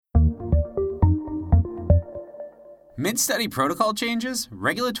Mid-study protocol changes,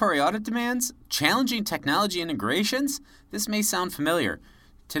 regulatory audit demands, challenging technology integrations? This may sound familiar.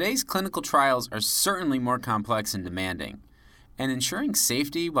 Today's clinical trials are certainly more complex and demanding. And ensuring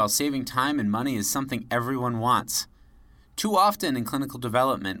safety while saving time and money is something everyone wants. Too often in clinical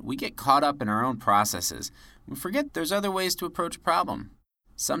development, we get caught up in our own processes. We forget there's other ways to approach a problem.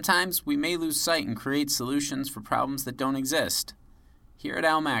 Sometimes we may lose sight and create solutions for problems that don't exist. Here at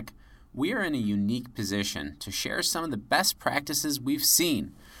Almac, we are in a unique position to share some of the best practices we've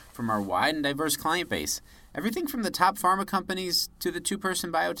seen from our wide and diverse client base, everything from the top pharma companies to the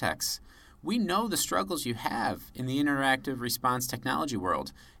two-person biotechs. We know the struggles you have in the interactive response technology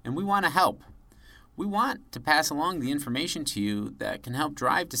world, and we want to help. We want to pass along the information to you that can help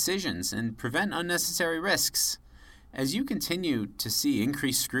drive decisions and prevent unnecessary risks. As you continue to see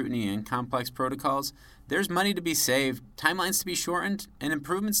increased scrutiny and complex protocols, there's money to be saved, timelines to be shortened, and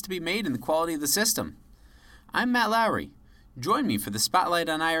improvements to be made in the quality of the system. I'm Matt Lowry. Join me for the Spotlight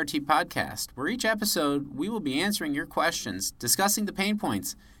on IRT podcast, where each episode we will be answering your questions, discussing the pain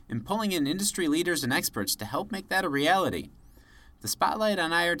points, and pulling in industry leaders and experts to help make that a reality. The Spotlight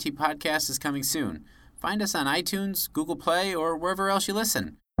on IRT podcast is coming soon. Find us on iTunes, Google Play, or wherever else you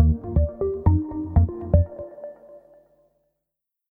listen.